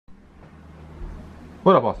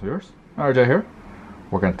What up, awesome viewers? RJ here.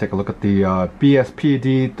 We're going to take a look at the BSP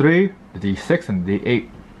D3, the D6, and the D8.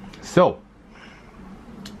 So,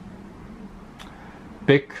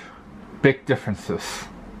 big differences.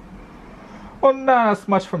 Well, not as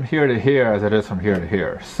much from here to here as it is from here to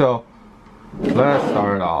here. So, let's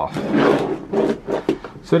start off.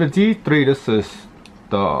 So the D3, this is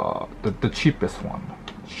the cheapest one.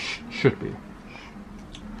 Should be.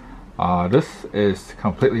 This is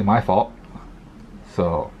completely my fault.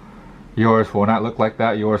 So yours will not look like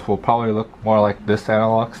that. Yours will probably look more like this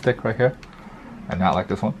analog stick right here and not like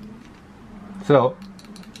this one. So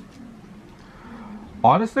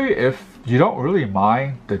honestly, if you don't really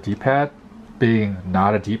mind the D-pad being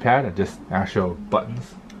not a D-pad and just actual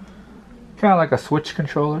buttons, kind of like a Switch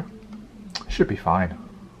controller, should be fine.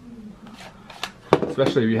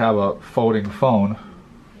 Especially if you have a folding phone,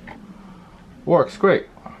 works great.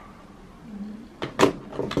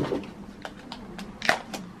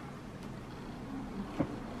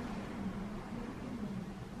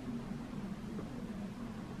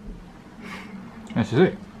 As you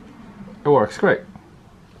see, it works great.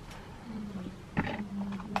 It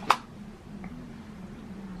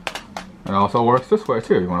also works this way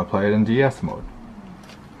too. You want to play it in DS mode.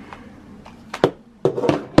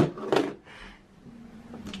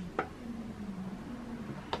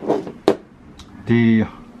 The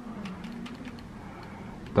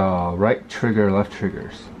right trigger, left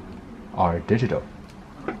triggers are digital.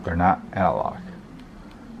 They're not analog.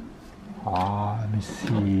 Let me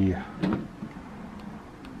see.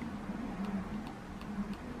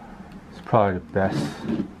 It's probably the best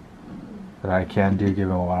that I can do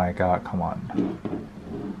given what I got. Come on.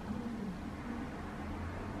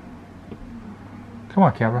 Come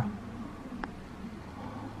on, camera.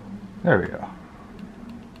 There we go.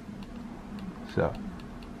 So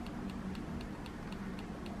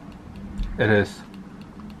it is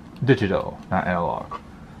digital, not analog.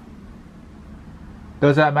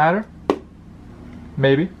 Does that matter?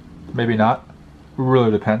 Maybe, maybe not.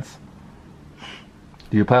 Really depends.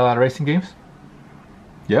 Do you play a lot of racing games?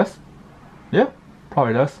 Yes? Yeah,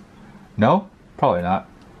 probably does. No? Probably not.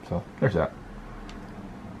 So there's that.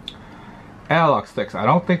 Analog sticks. I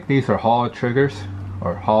don't think these are Hall triggers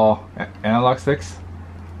or Hall analog sticks.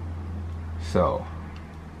 So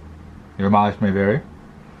your mileage may vary.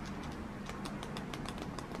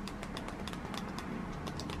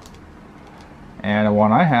 And the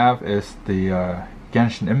one I have is the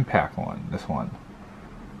Genshin Impact one. This one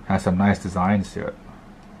has some nice designs to it.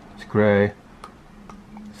 It's gray,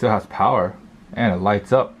 still has power, and it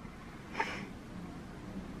lights up.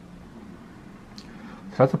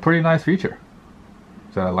 So that's a pretty nice feature.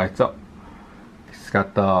 So it lights up. It's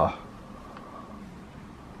got the,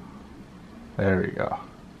 there we go.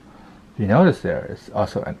 If you notice there, it's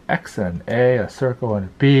also an X and an A, a circle and a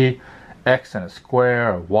B, X and a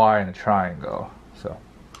square, a Y and a triangle. So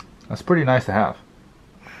that's pretty nice to have.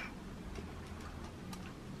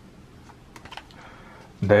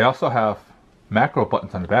 They also have macro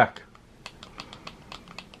buttons on the back.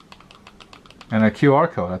 And a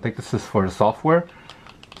QR code. I think this is for the software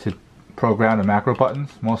to program the macro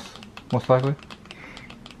buttons, most likely.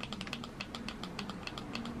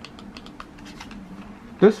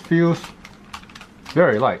 This feels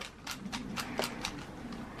very light.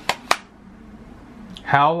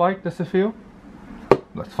 How light does it feel?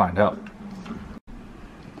 Let's find out.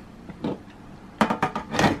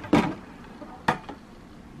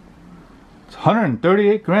 It's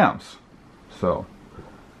 138 grams. So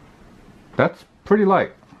that's pretty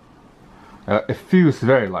light. It feels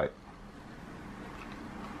very light.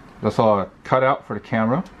 That's all a cutout for the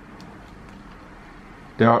camera.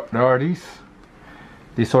 There are these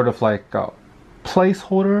sort of like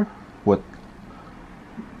placeholder with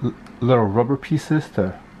little rubber pieces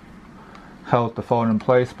to hold the phone in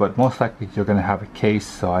place, but most likely you're going to have a case.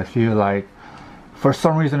 So I feel like for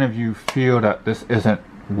some reason, if you feel that this isn't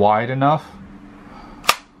wide enough,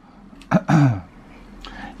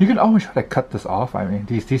 you can always try to cut this off. I mean,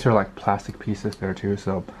 these are like plastic pieces there too,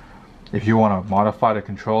 so if you want to modify the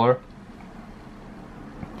controller,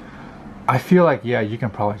 I feel like, yeah, you can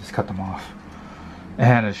probably just cut them off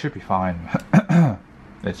and it should be fine.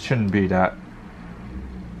 It shouldn't be that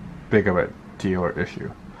big of a deal or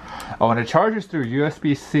issue. Oh, and it charges through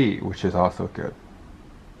USB-C, which is also good.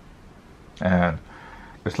 And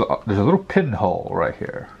there's a little pinhole right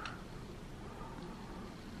here.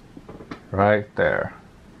 Right there.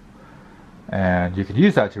 And you can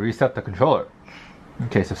use that to reset the controller in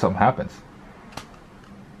case if something happens.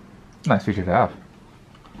 Nice feature to have.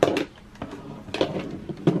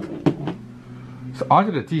 So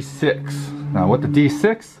onto the D6. Now with the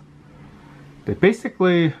D6, they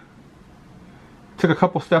basically took a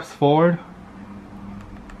couple steps forward.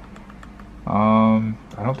 I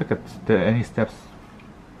don't think it did any steps.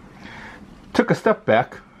 Took a step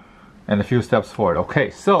back and a few steps forward.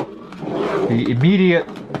 Okay, so the immediate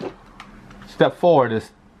step forward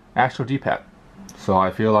is actual D-pad. So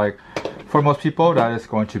I feel like for most people that is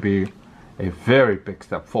going to be a very big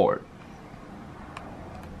step forward.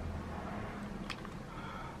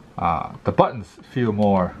 The buttons feel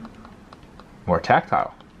more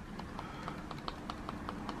tactile.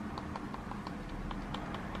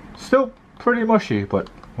 Still pretty mushy, but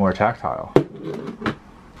more tactile.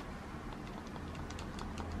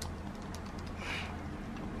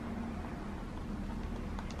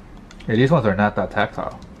 Yeah, these ones are not that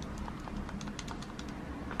tactile.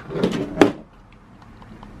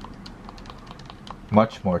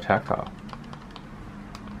 Much more tactile.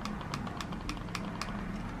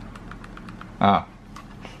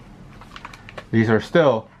 These are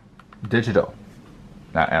still digital,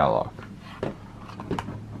 not analog.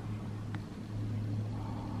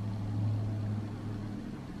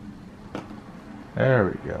 There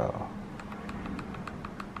we go.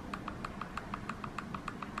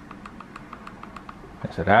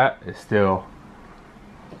 And so that is still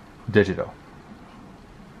digital.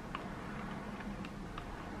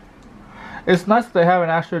 It's nice that they have an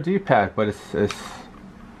actual D-pad, but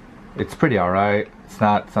it's pretty alright. It's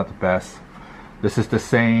not the best. This is the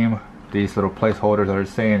same. These little placeholders are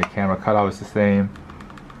the same. The camera cutout is the same.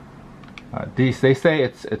 They say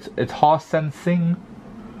it's Hall sensing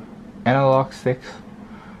analog sticks.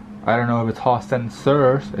 I don't know if it's Hall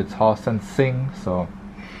sensors. It's Hall sensing. So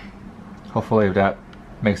hopefully that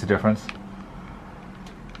makes a difference.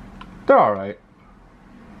 They're alright.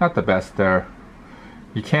 Not the best.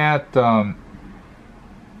 You can't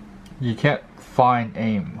find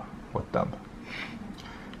aim with them.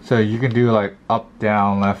 So you can do like up,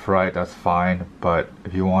 down, left, right, that's fine, but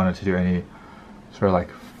if you wanted to do any sort of like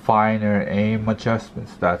finer aim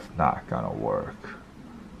adjustments, that's not gonna work.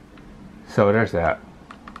 So there's that.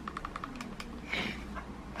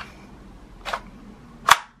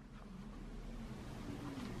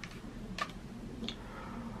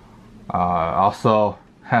 Also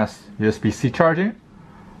has USB-C charging,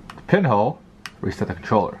 the pinhole, reset the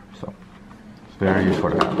controller, so it's very useful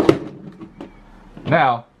to have.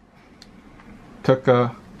 Now, took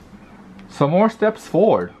some more steps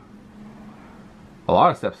forward. A lot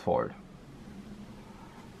of steps forward.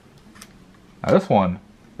 Now this one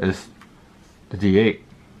is the D8.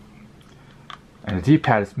 And the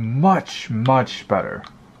D-pad is much better.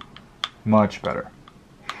 Much better.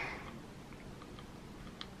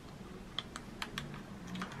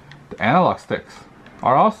 The analog sticks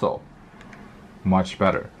are also much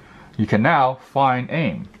better. You can now find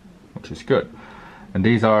aim, which is good. And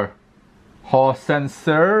these are Hall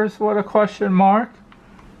sensors with a question mark.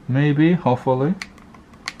 Maybe, hopefully.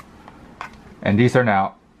 And these are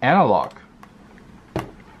now analog.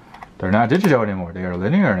 They're not digital anymore, they are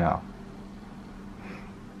linear now.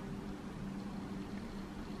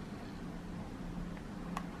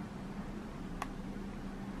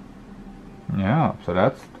 Yeah, so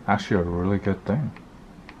that's actually a really good thing.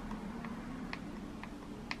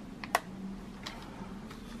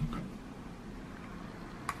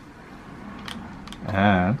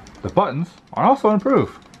 And the buttons are also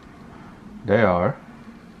improved. They are...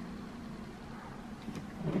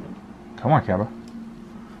 Come on, camera.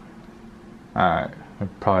 Alright,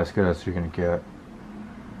 probably as good as you can get.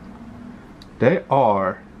 They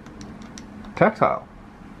are tactile.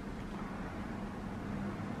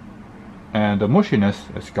 And the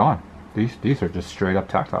mushiness is gone. These are just straight up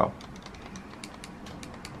tactile.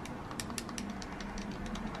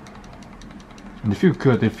 And they feel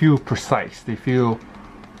good, they feel precise, they feel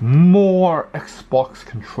more Xbox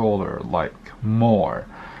controller like, more.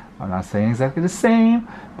 I'm not saying exactly the same,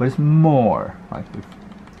 but it's more. Like,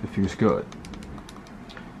 it feels good.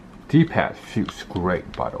 D-pad feels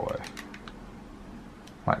great, by the way.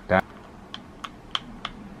 Like that.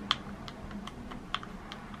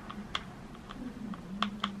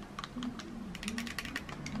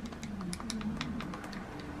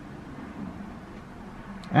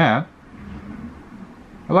 And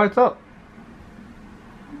it lights up.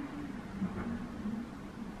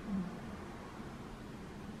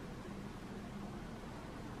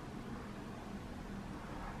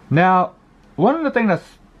 Now, one of the things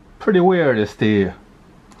that's pretty weird is the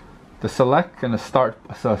select and the start.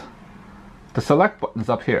 So the select button's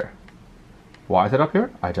up here. Why is it up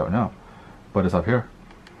here? I don't know, but it's up here.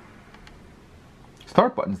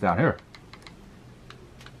 Start button's down here.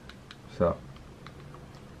 So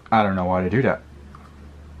I don't know why they do that,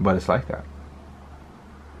 but it's like that.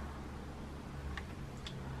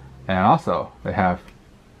 And also, they have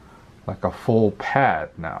like a full pad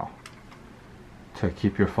now to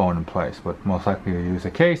keep your phone in place, but most likely you'll use a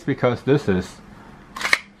case because this is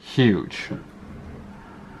huge.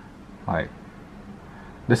 Like,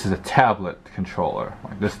 this is a tablet controller.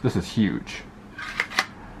 Like this is huge.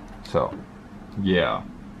 So yeah,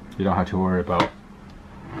 you don't have to worry about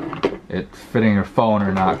it fitting your phone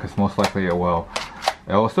or not, because most likely it will.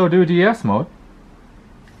 It will still do DS mode.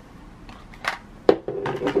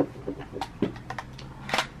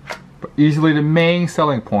 But easily the main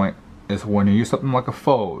selling point is when you use something like a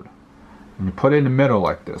Fold and you put it in the middle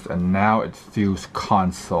like this, and now it feels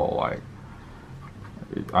console like.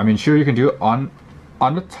 I mean, sure, you can do it on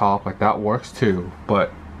the top, like that works too,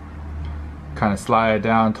 but kind of slide it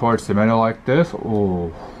down towards the middle like this.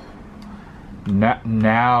 Oh,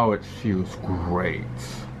 now it feels great.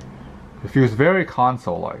 It feels very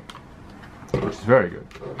console-like, which is very good.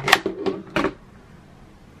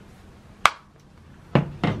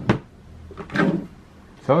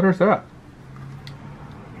 So there's that.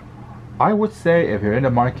 I would say if you're in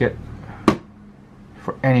the market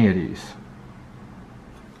for any of these,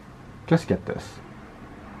 just get this.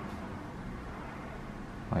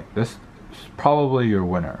 Like, this is probably your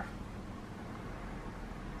winner,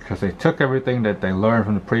 because they took everything that they learned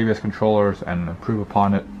from the previous controllers and improved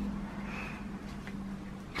upon it.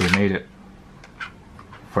 They made it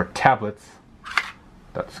for tablets.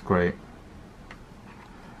 That's great.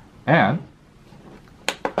 And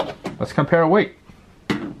let's compare weight.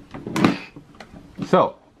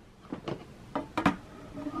 So,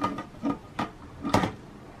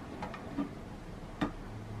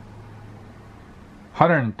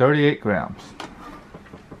 $138 grams.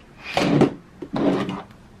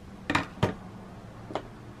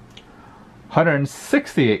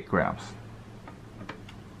 $168 grams.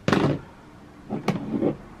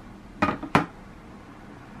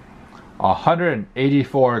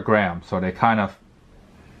 $184 grams. So they kind of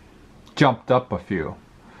jumped up a few.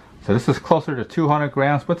 So this is closer to 200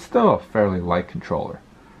 grams, but still a fairly light controller.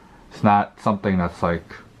 It's not something that's like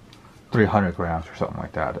 300 grams or something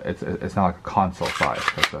like that. It's not like a console size.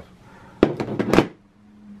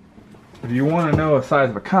 If you want to know the size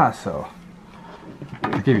of a console,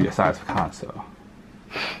 I'll give you the size of a console.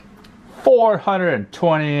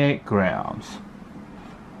 428 grams.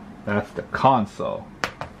 That's the console.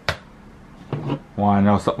 Want to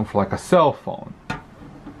know something for like a cell phone?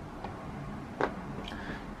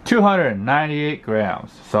 298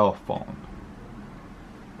 grams cell phone.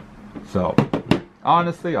 So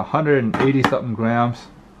honestly, 180 something grams,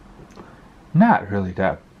 not really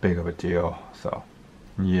that big of a deal. So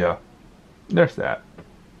yeah, there's that.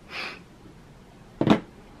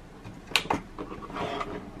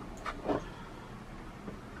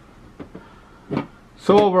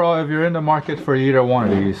 So overall, if you're in the market for either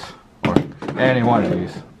one of these, or any one of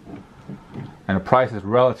these, and the price is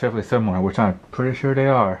relatively similar, which I'm pretty sure they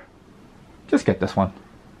are, just get this one.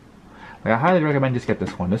 Like, I highly recommend just get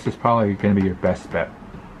this one. This is probably going to be your best bet.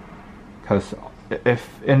 Because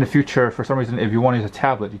if in the future, for some reason, if you want to use a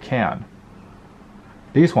tablet, you can.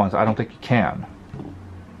 These ones, I don't think you can.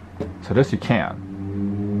 So this you can.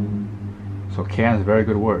 So can is a very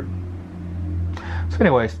good word. So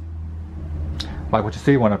anyways, like what you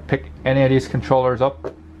see, when I pick any of these controllers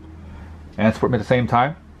up and support me at the same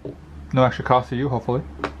time, no extra cost to you, hopefully.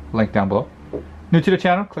 Link down below. New to the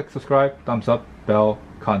channel, click subscribe, thumbs up, bell,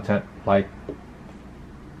 content, like,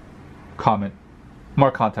 comment,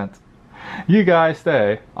 more content. You guys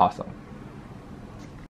stay awesome.